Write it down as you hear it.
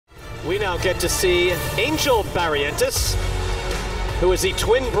We now get to see Angel Barrientes, who is the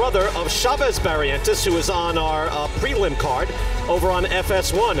twin brother of Chavez Barrientes, who is on our prelim card over on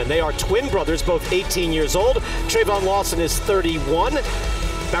FS1. And they are twin brothers, both 18 years old. Travon Lawson is 31.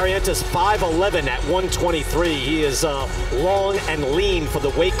 Barrientes 5'11" at 123. He is long and lean for the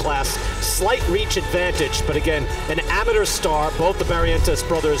weight class. Slight reach advantage, but again, an amateur star. Both the Barrientes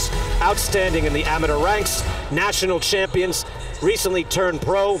brothers outstanding in the amateur ranks. National champions, recently turned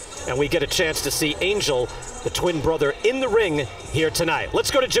pro, and we get a chance to see Angel, the twin brother, in the ring here tonight.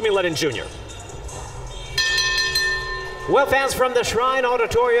 Let's go to Jimmy Lennon Jr. Well, fans, from the Shrine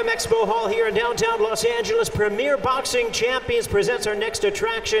Auditorium Expo Hall here in downtown Los Angeles, Premier Boxing Champions presents our next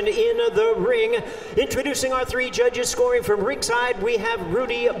attraction in the ring. Introducing our three judges, scoring from ringside, we have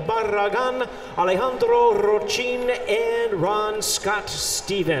Rudy Barragan, Alejandro Rochin, and Ron Scott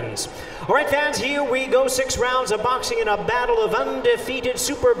Stevens. All right, fans, here we go. 6 rounds of boxing in a battle of undefeated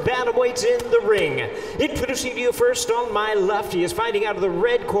super bantamweights in the ring. Introducing to you first on my left, he is fighting out of the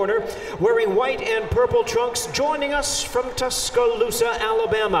red corner, wearing white and purple trunks, joining us from Tuscaloosa,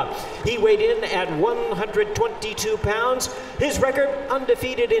 Alabama. He weighed in at 122 pounds. His record,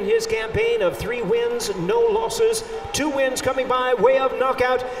 undefeated in his campaign of 3 wins, no losses. 2 wins coming by way of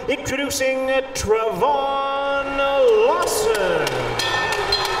knockout. Introducing Travon Lawson.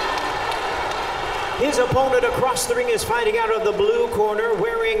 His opponent across the ring is fighting out of the blue corner,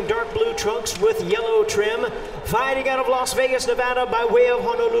 wearing dark blue trunks with yellow trim, fighting out of Las Vegas, Nevada by way of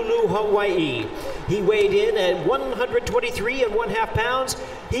Honolulu, Hawaii. He weighed in at 123.5 pounds.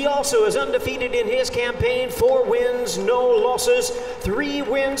 He also is undefeated in his campaign, 4 wins, no losses, 3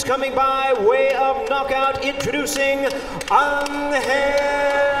 wins coming by way of knockout. Introducing Angel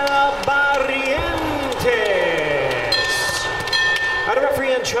Barrientes. Our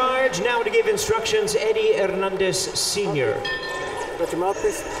referee in charge now to give instructions, Eddie Hernandez Sr. Got your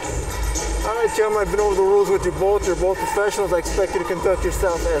mouthpiece? All right, gentlemen, I've been over the rules with you both. You're both professionals. I expect you to conduct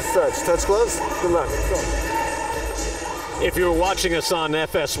yourself as such. Touch gloves? Good luck. Go. If you were watching us on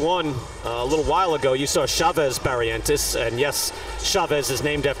FS1 a little while ago, you saw Chavez Barrientes, and yes, Chavez is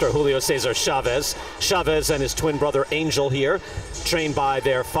named after Julio Cesar Chavez. Chavez and his twin brother Angel here, trained by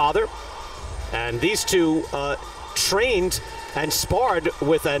their father. And these two trained and sparred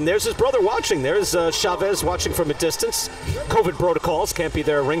with, and there's his brother watching. There's Chavez watching from a distance. COVID protocols, can't be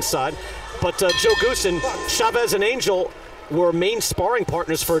there ringside. But Joe Goosen, Chavez and Angel were main sparring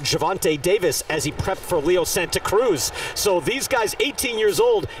partners for Gervonta Davis as he prepped for Leo Santa Cruz. So these guys, 18 years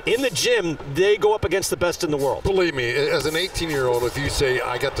old, in the gym, they go up against the best in the world. Believe me, as an 18-year-old, if you say,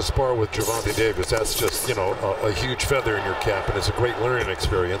 I got to spar with Gervonta Davis, that's just, you know, a huge feather in your cap, and it's a great learning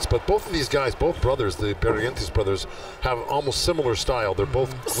experience. But both of these guys, both brothers, the Barrientes brothers, have almost similar style. They're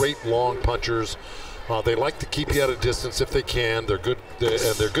both great long punchers. They like to keep you at a distance if they can. They're good,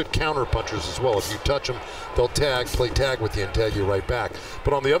 and they're good counter punchers as well. If you touch them, they'll play tag with you and tag you right back.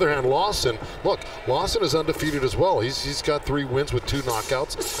 But on the other hand, Lawson, look, Lawson is undefeated as well. He's got 3 wins with 2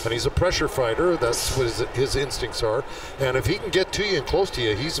 knockouts, and he's a pressure fighter. That's what his instincts are. And if he can get to you and close to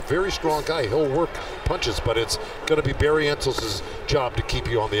you, he's a very strong guy. He'll work punches, but it's going to be Barrientes' job to keep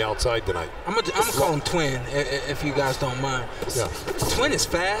you on the outside tonight. I'm gonna call him Twin, if you guys don't mind. Yeah. Twin is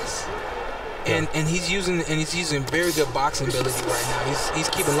fast. And he's using very good boxing ability right now. He's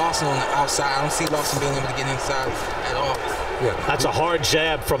keeping Lawson on the outside. I don't see Lawson being able to get inside at all. Yeah, that's a hard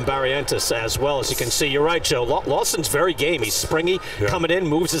jab from Barrientes as well, as you can see. You're right, Joe. Lawson's very game. He's springy, coming in,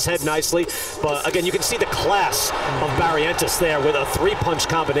 moves his head nicely. But again, you can see the class of Barrientes there with a 3-punch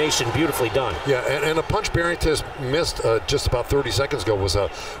combination, beautifully done. Yeah, and a punch Barrientes missed just about 30 seconds ago was a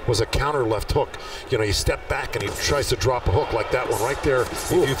counter left hook. You know, he stepped back and he tries to drop a hook like that one right there.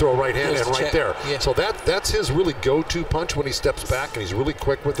 Ooh. You throw a right hand and right there. Yeah. So that's his really go-to punch when he steps back, and he's really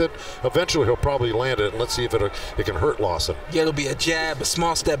quick with it. Eventually, he'll probably land it, and let's see if it can hurt Lawson. Yeah, it'll be a jab, a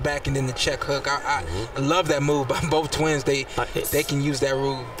small step back, and then the check hook. I love that move by both twins. They can use that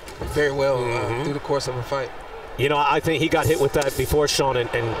rule very well through the course of a fight. You know, I think he got hit with that before, Sean,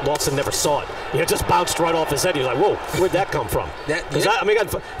 and Lawson never saw it. You know, it just bounced right off his head. He was like, whoa, where'd that come from? I mean,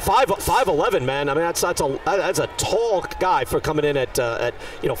 5'11", man. I mean, that's a tall guy for coming in at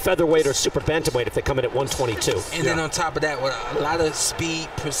you know, featherweight or super bantamweight if they come in at 122. And then on top of that, with a lot of speed,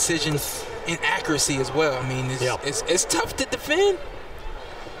 precision, and accuracy as well. I mean, it's tough to defend.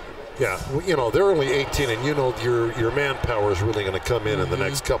 Yeah, well, you know, they're only 18, and you know your manpower is really going to come in the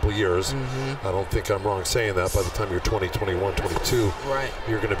next couple years. I don't think I'm wrong saying that. By the time you're 20, 21, 22,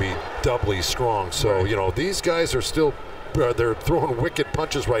 you're going to be doubly strong. So, you know, these guys are still they're throwing wicked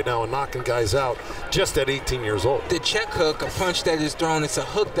punches right now and knocking guys out just at 18 years old. The check hook, a punch that is thrown, it's a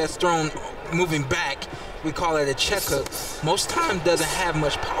hook that's thrown moving back. we call it a check hook. Most time doesn't have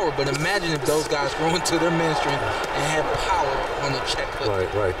much power, but imagine if those guys grow into their man strength and have power on the check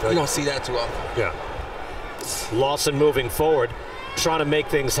hook. Right. You don't see that too often. Yeah. Lawson moving forward, trying to make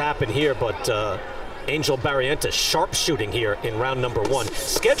things happen here, but Angel Barrientes sharpshooting here in round number 1.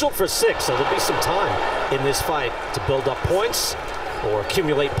 Scheduled for 6, so there'll be some time in this fight to build up points or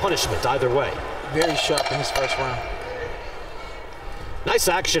accumulate punishment, either way. Very sharp in his first round. Nice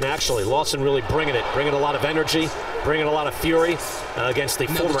action, actually. Lawson really bringing it, bringing a lot of energy, bringing a lot of fury against the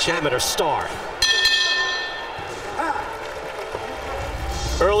former amateur star.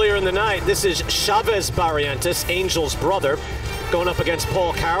 Earlier in the night, this is Chavez Barrientes, Angel's brother, going up against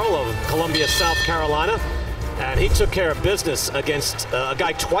Paul Carroll of Columbia, South Carolina. And he took care of business against a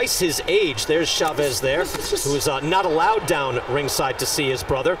guy twice his age. There's Chavez there, who is not allowed down ringside to see his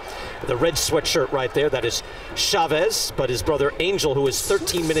brother. The red sweatshirt right there, that is Chavez. But his brother Angel, who is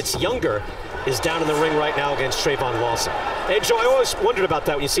 13 minutes younger, is down in the ring right now against Travon Lawson. Hey, Joe, I always wondered about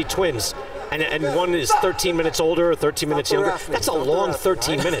that when you see twins. And one is 13 minutes older or 13 minutes younger. That's a long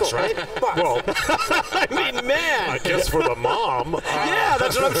 13 minutes, right? Well, I mean, man. I guess for the mom. Yeah,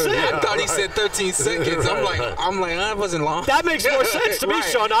 that's what I'm saying. I thought he said 13 seconds. I'm like, that wasn't long. That makes more sense to me,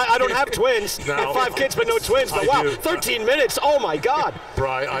 Sean. I don't have twins. I have 5 kids, but no twins. But wow, 13 minutes. Oh my God. Bri,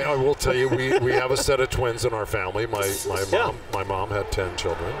 I will tell you, we have a set of twins in our family. My mom had 10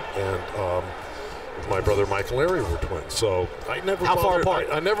 children, and my brother Mike and Larry were twins. So I never. How far apart?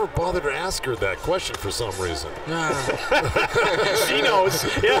 I never bothered to ask her that question for some reason. She knows.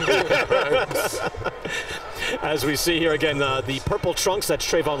 Yeah. As we see here again, the purple trunks, that's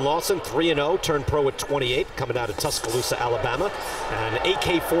Travon Lawson, 3-0, turned pro at 28, coming out of Tuscaloosa, Alabama. And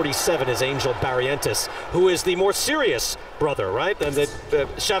AK-47 is Angel Barrientes, who is the more serious brother, right? And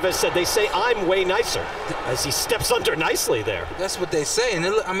Chavez said, they say I'm way nicer, as he steps under nicely there. That's what they say. And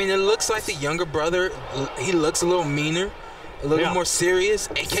it looks like the younger brother. He looks a little meaner, a little more serious.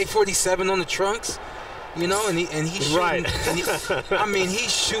 AK-47 on the trunks. You know, and he's shooting. Right.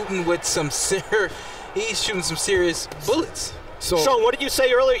 He's shooting with some he's shooting some serious bullets. So, Sean, what did you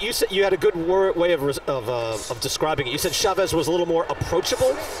say earlier? You said you had a good way of describing it. You said Chavez was a little more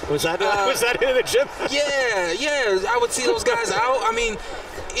approachable. Was that in the gym? Yeah. I would see those guys out. I mean,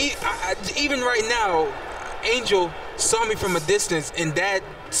 even right now, Angel saw me from a distance, and Dad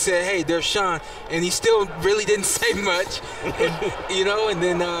said, "Hey, there's Sean," and he still really didn't say much. And, you know, and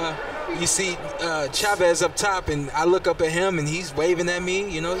then you see Chavez up top, and I look up at him, and he's waving at me.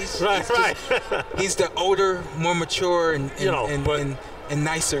 You know, he's he's the older, more mature, and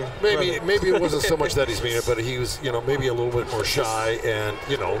nicer. Maybe it wasn't so much that he's meaner, but he was, maybe a little bit more shy, and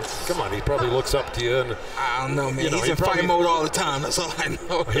come on, he probably looks up to you. And I don't know, man. He's in fight mode all the time. That's all I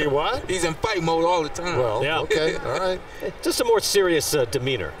know. He what? He's in fight mode all the time. Well, yeah. Okay, all right. Just a more serious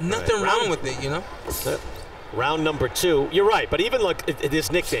demeanor. Nothing wrong with it, Round number 2, you're right, but even look at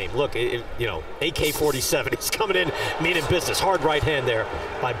this nickname. Look, AK-47. He's coming in, meaning business. Hard right hand there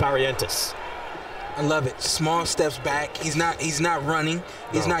by Barrientes. I love it. Small steps back. He's not running.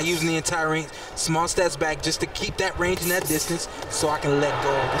 He's not using the entire range. Small steps back just to keep that range and that distance, so I can let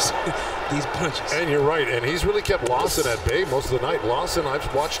go of these punches. And you're right. And he's really kept Lawson at bay most of the night. Lawson,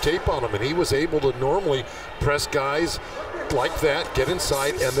 I've watched tape on him, and he was able to normally press guys like that, get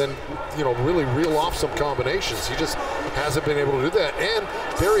inside, and then really reel off some combinations. He just hasn't been able to do that. And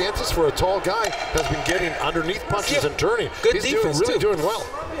Barrientes, for a tall guy, has been getting underneath punches and turning. Good He's defense doing well.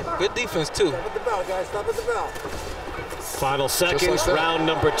 Good defense too. Stop at the bell, guys. Stop at the bell. Final seconds, round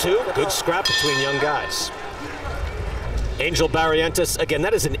number 2. Good scrap between young guys. Angel Barrientes, again,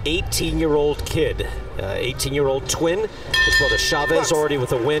 that is an 18-year-old kid, 18-year-old twin. His brother Chavez already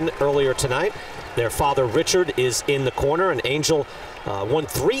with a win earlier tonight. Their father, Richard, is in the corner, and Angel won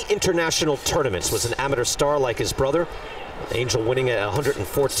 3 international tournaments, was an amateur star like his brother. Angel winning at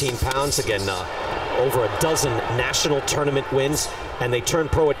 114 pounds, again, over a dozen national tournament wins, and they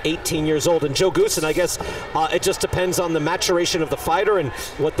turned pro at 18 years old. And Joe Goosen, I guess it just depends on the maturation of the fighter and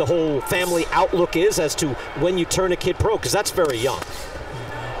what the whole family outlook is as to when you turn a kid pro, because that's very young.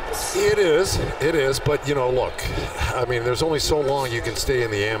 It is, but look, I mean, there's only so long you can stay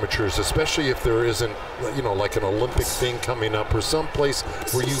in the amateurs, especially if there isn't, like an Olympic thing coming up or some place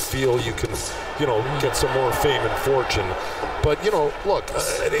where you feel you can, get some more fame and fortune. But, look,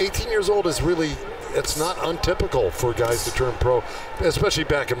 at 18 years old is really, it's not untypical for guys to turn pro, especially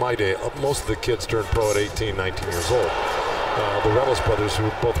back in my day. Most of the kids turned pro at 18, 19 years old. The Relis brothers, who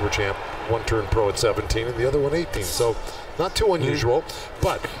both were champ, one turned pro at 17 and the other one 18. So not too unusual.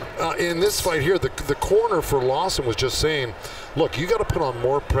 But in this fight here, the corner for Lawson was just saying, look, you got to put on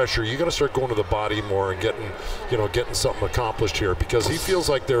more pressure. You got to start going to the body more and getting something accomplished here, because he feels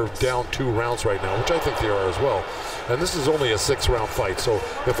like they're down 2 rounds right now, which I think they are as well. And this is only a 6-round fight. So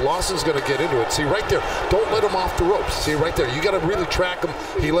if Lawson's going to get into it, see right there, don't let him off the ropes. See right there, you got to really track him.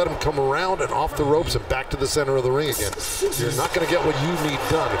 He let him come around and off the ropes and back to the center of the ring again. You're not going to get what you need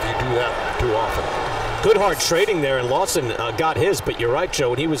done if you do that too often. Good hard trading there, and Lawson got his, but you're right, Joe,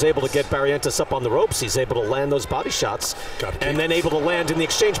 when he was able to get Barrientes up on the ropes, he's able to land those body shots and then able to land in the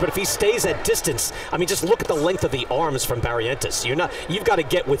exchange. But if he stays at distance, I mean, just look at the length of the arms from Barrientes. You've got to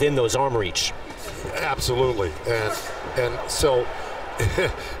get within those arm reach. Absolutely, and so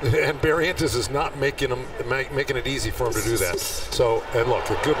and Barrientes is not making it easy for him to do that. So, and look,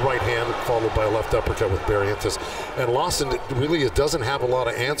 a good right hand followed by a left uppercut with Barrientes. And Lawson really doesn't have a lot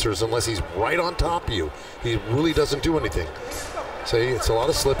of answers unless he's right on top of you. He really doesn't do anything. See, it's a lot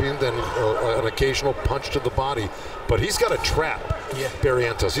of slipping, then an occasional punch to the body. But he's got to trap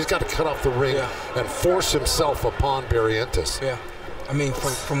Barrientes. He's got to cut off the ring and force himself upon Barrientes. Yeah. I mean,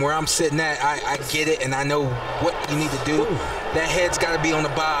 from where I'm sitting at, I get it, and I know what you need to do. That head's got to be on the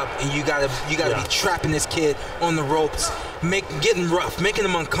bob, and you got to be trapping this kid on the ropes, getting rough, making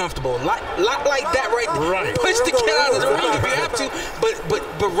him uncomfortable, like that right there. Right. Push the kid out of the ring if you have to,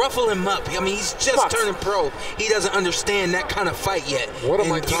 but ruffle him up. I mean, he's just turning pro. He doesn't understand that kind of fight yet. What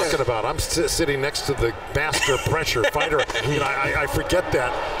am I talking about? I'm sitting next to the master pressure fighter. I forget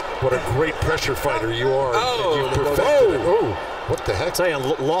that. What a great pressure fighter you are. You perfected it. Oh. What the heck?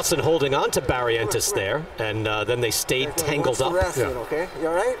 Lawson holding on to Barrientes there, and then they stayed tangled up. Okay, you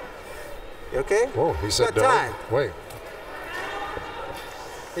all right? You okay? Whoa, he said no. Time. Wait.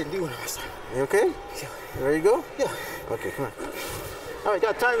 Hey, do it last time. You okay? Yeah. You ready to go? Yeah. Okay, come on. All right,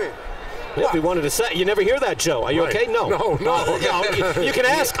 got time in. Yeah, we wanted to say, you never hear that, Joe. Are you okay? No. No. You can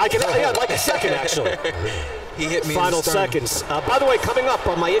ask. I'd like a second, actually. He hit me Final in the sternum. seconds. By the way, coming up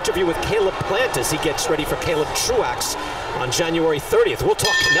on my interview with Caleb Plant as he gets ready for Caleb Truax on January 30th. We'll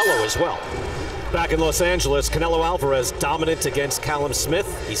talk Canelo as well. Back in Los Angeles, Canelo Alvarez dominant against Callum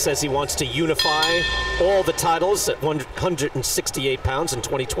Smith. He says he wants to unify all the titles at 168 pounds in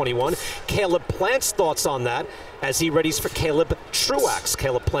 2021. Caleb Plant's thoughts on that as he readies for Caleb Truax.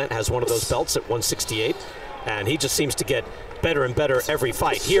 Caleb Plant has one of those belts at 168, and he just seems to get better and better every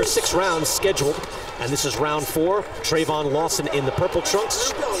fight. Here, 6 rounds scheduled, and this is round 4. Travon Lawson in the purple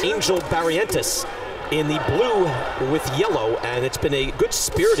trunks, Angel Barrientes in the blue with yellow, and it's been a good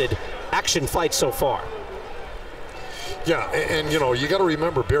spirited action fight so far. Yeah, and you got to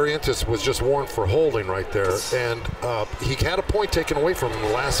remember Barrientes was just warned for holding right there, and he had a point taken away from him in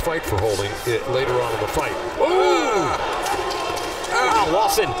the last fight for holding later on in the fight. Wow,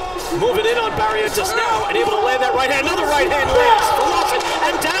 Lawson moving in on Barrientes now and able to land that right hand. Another right hand lands for Lawson,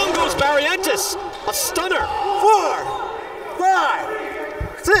 and down goes Barrientes. A stunner. 4,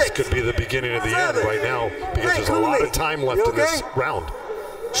 5, 6. This could be the beginning of the end right now, because there's a lot of time left in this round.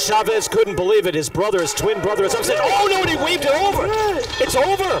 Chavez couldn't believe it. His twin brother is upset. Oh no, and he waved it over. It's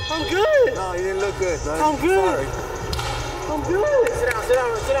over. I'm good. No, you didn't look good, buddy. I'm good. I'm good. Sit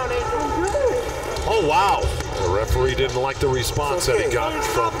down, Angel. I'm good. Oh wow. The referee didn't like the response that he got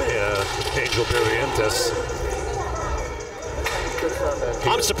from Angel Barrientes.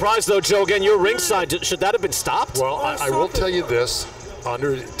 I'm surprised though, Joe, again, you're ringside. Should that have been stopped? Well, I will tell you this.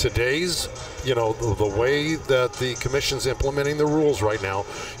 Under today's, the way that the commission's implementing the rules right now,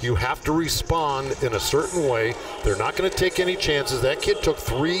 you have to respond in a certain way. They're not going to take any chances. That kid took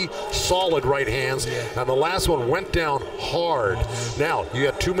 3 solid right hands, and the last one went down hard. Now, you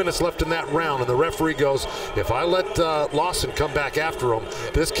had 2 minutes left in that round, and the referee goes, if I let Lawson come back after him,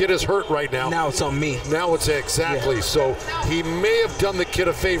 this kid is hurt right now. Now it's on me. Now it's exactly. Yeah. So he may have done the kid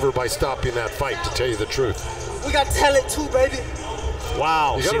a favor by stopping that fight, to tell you the truth. We got talent too, baby.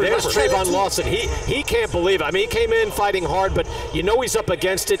 Wow, see, there's Travon Lawson. He can't believe it. I mean, he came in fighting hard, but he's up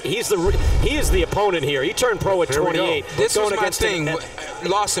against it. He is the opponent here. He turned pro at 28. This was my thing.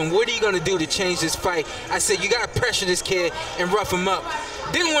 Lawson, what are you going to do to change this fight? I said, you got to pressure this kid and rough him up.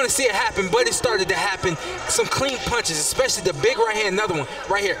 Didn't want to see it happen, but it started to happen. Some clean punches, especially the big right hand. Another one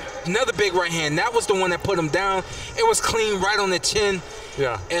right here. Another big right hand. That was the one that put him down. It was clean right on the chin.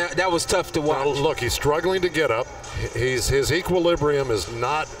 Yeah. And that was tough to watch. Now, look, he's struggling to get up. His equilibrium is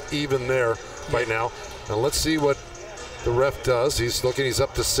not even there right now. Now let's see what the ref does. He's looking. He's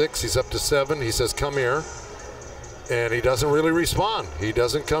up to 6. He's up to 7. He says, "Come here," and he doesn't really respond. He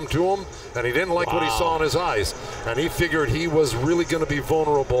doesn't come to him, and he didn't like what he saw in his eyes. And he figured he was really going to be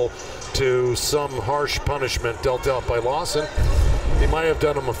vulnerable to some harsh punishment dealt out by Lawson. He might have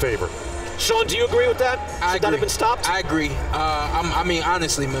done him a favor. Sean, do you agree with that? Should that have been stopped? I agree. I mean,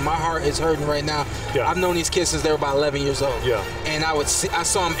 honestly, man, my heart is hurting right now. Yeah. I've known these kids since they were about 11 years old. Yeah. And I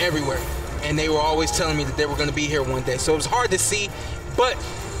saw them everywhere, and they were always telling me that they were going to be here one day. So it was hard to see, but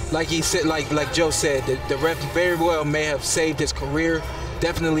like he said, like Joe said, the ref very well may have saved his career.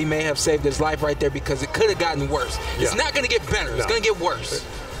 Definitely may have saved his life right there, because it could have gotten worse. Yeah. It's not going to get better. It's going to get worse.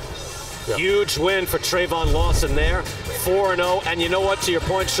 Yeah. Huge win for Travon Lawson there, 4-0. And you know what, to your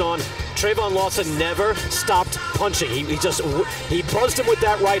point, Sean, Travon Lawson never stopped punching. He buzzed him with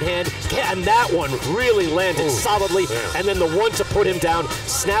that right hand, and that one really landed solidly. Yeah. And then the one to put him down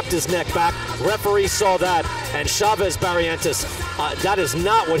snapped his neck back. Referee saw that, and Chavez Barrientes, that is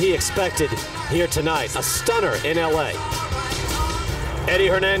not what he expected here tonight. A stunner in LA. Eddie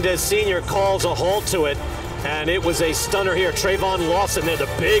Hernandez Sr. calls a halt to it, and it was a stunner here. Travon Lawson there, the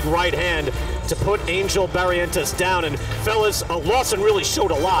big right hand to put Angel Barrientes down. And fellas, Lawson really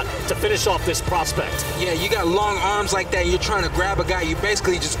showed a lot to finish off this prospect. Yeah, you got long arms like that, and you're trying to grab a guy. You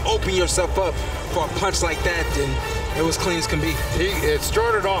basically just open yourself up for a punch like that, and it was clean as can be. It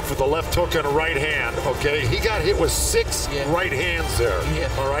started off with a left hook and a right hand, okay? He got hit with 6 right hands there,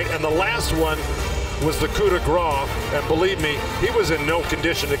 all right? And the last one was the coup de grace, and believe me, he was in no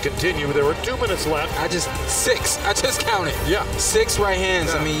condition to continue. There were 2 minutes left. I just counted. Yeah. 6 right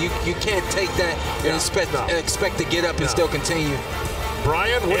hands. Yeah. I mean, you can't take that and expect to get up and still continue.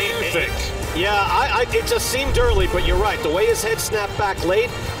 Brian, what do you think? Yeah, it just seemed early, but you're right. The way his head snapped back late,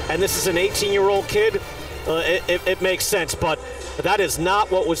 and this is an 18-year-old kid, it makes sense, but that is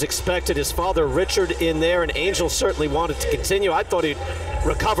not what was expected. His father, Richard, in there, and Angel certainly wanted to continue. I thought he'd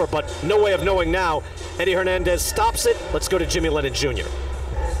recover, but no way of knowing now. Eddie Hernandez stops it. Let's go to Jimmy Lennon Jr.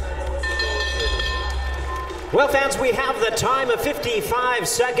 Well, fans, we have the time of 55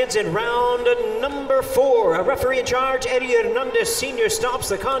 seconds in round number 4. A referee in charge, Eddie Hernandez Sr. stops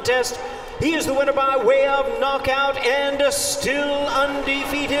the contest. He is the winner by way of knockout, and still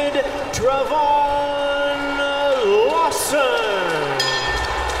undefeated, Travon Lawson.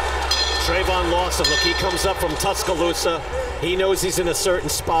 Travon Lawson, look, he comes up from Tuscaloosa. He knows he's in a certain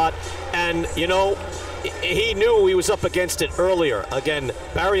spot, and, you know, he knew he was up against it earlier. Again,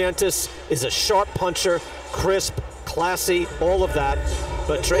 Barrientes is a sharp puncher, crisp, classy, all of that.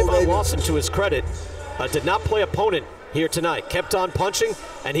 But Travon Lawson, to his credit, did not play opponent here tonight. Kept on punching,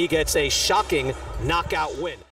 and he gets a shocking knockout win.